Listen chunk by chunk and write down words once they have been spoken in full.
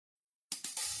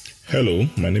Hello,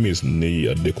 my name is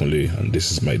Neyi Adekunle, and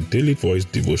this is my daily voice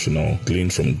devotional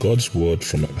gleaned from God's word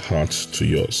from my heart to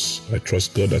yours. I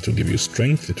trust God that will give you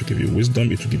strength, it will give you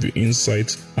wisdom, it will give you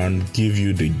insight, and give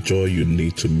you the joy you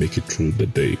need to make it through the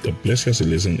day. God bless you as you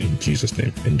listen in Jesus'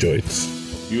 name. Enjoy it.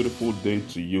 Beautiful day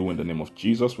to you in the name of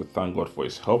Jesus. We thank God for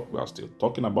His help. We are still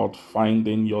talking about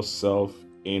finding yourself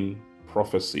in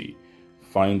prophecy.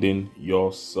 Finding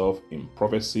yourself in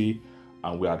prophecy.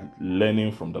 And we are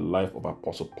learning from the life of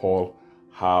Apostle Paul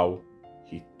how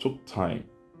he took time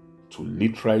to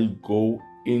literally go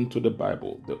into the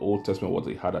Bible, the Old Testament, what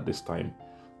he had at this time,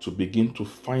 to begin to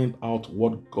find out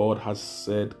what God has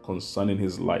said concerning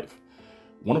his life.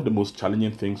 One of the most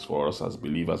challenging things for us as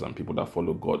believers and people that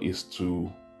follow God is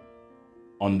to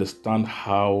understand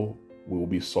how we will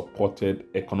be supported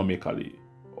economically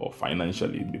or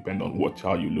financially, depending on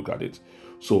how you look at it.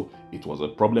 So it was a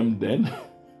problem then.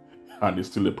 And it's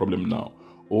still a problem now.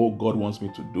 Oh, God wants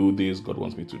me to do this. God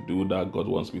wants me to do that. God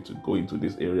wants me to go into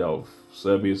this area of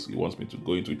service. He wants me to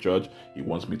go into church. He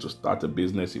wants me to start a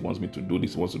business. He wants me to do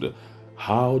this. He wants to do.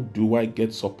 How do I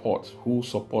get support? Who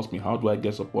supports me? How do I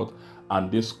get support?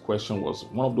 And this question was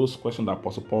one of those questions that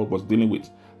Apostle Paul was dealing with.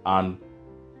 And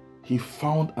he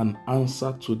found an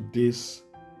answer to this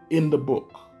in the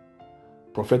book.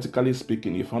 Prophetically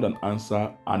speaking, he found an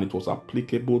answer and it was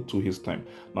applicable to his time.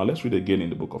 Now let's read again in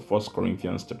the book of 1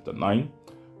 Corinthians chapter 9,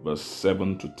 verse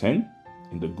 7 to 10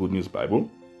 in the Good News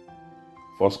Bible.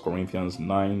 1 Corinthians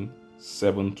 9,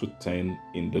 7 to 10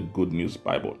 in the Good News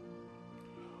Bible.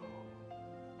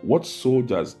 What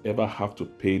soldiers ever have to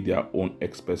pay their own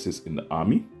expenses in the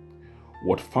army?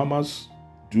 What farmers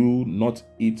do not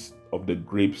eat of the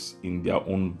grapes in their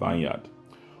own vineyard?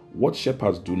 What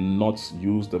shepherds do not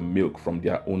use the milk from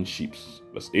their own sheep?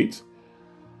 Verse 8.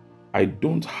 I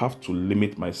don't have to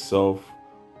limit myself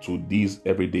to these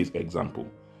everyday examples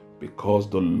because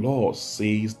the law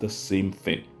says the same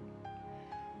thing.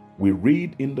 We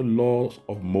read in the laws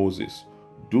of Moses,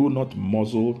 do not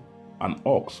muzzle an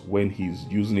ox when he's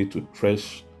using it to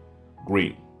thresh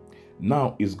grain.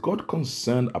 Now, is God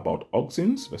concerned about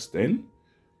oxen? Verse 10.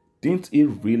 Didn't it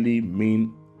really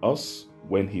mean us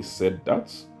when he said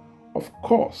that? Of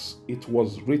course, it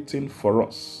was written for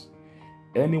us.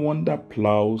 Anyone that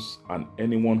plows and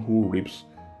anyone who reaps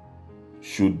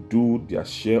should do their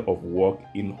share of work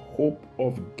in hope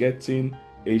of getting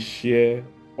a share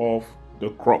of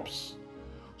the crops.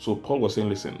 So Paul was saying,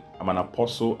 listen, I'm an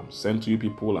apostle, I'm sent to you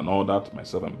people and all that,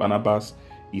 myself and Barnabas.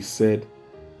 He said,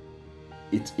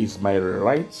 it is my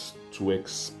right to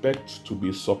expect to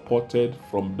be supported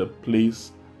from the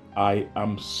place I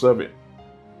am serving.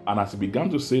 And as he began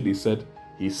to say this,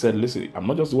 he said, listen, I'm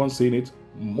not just the one saying it.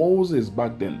 Moses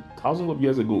back then, thousands of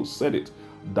years ago, said it,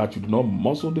 that you do not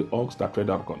muzzle the ox that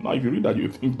tread out corn. Now, if you read that, you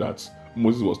think that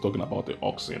Moses was talking about the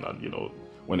oxen and,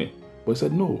 but he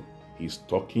said, no, he's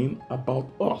talking about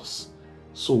us.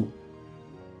 So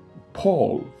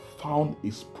Paul found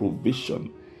his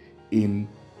provision in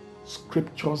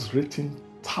scriptures written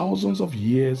thousands of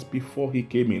years before he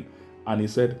came in. And he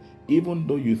said, even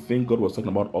though you think God was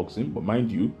talking about oxen, but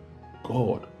mind you,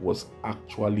 God was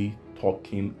actually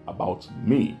talking about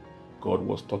me. God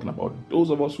was talking about those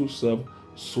of us who serve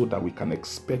so that we can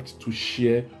expect to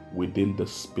share within the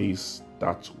space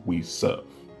that we serve.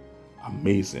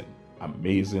 Amazing,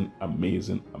 amazing,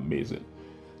 amazing, amazing.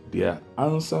 There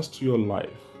are answers to your life.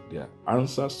 There are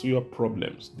answers to your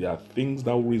problems. There are things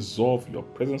that will resolve your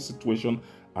present situation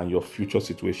and your future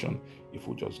situation if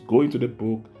we just go into the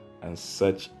book and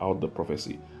search out the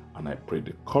prophecy. And I pray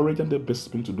the courage and the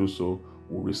discipline to do so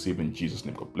will receive in Jesus'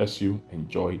 name. God bless you.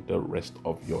 Enjoy the rest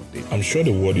of your day. I'm sure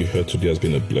the word you heard today has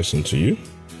been a blessing to you.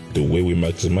 The way we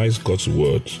maximize God's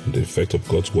word, the effect of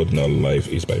God's word in our life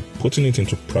is by putting it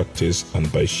into practice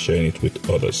and by sharing it with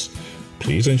others.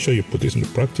 Please ensure you put this into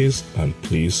practice and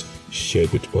please share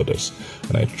it with others.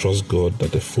 And I trust God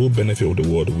that the full benefit of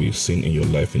the word will be seen in your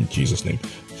life in Jesus' name.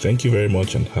 Thank you very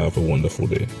much and have a wonderful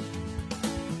day.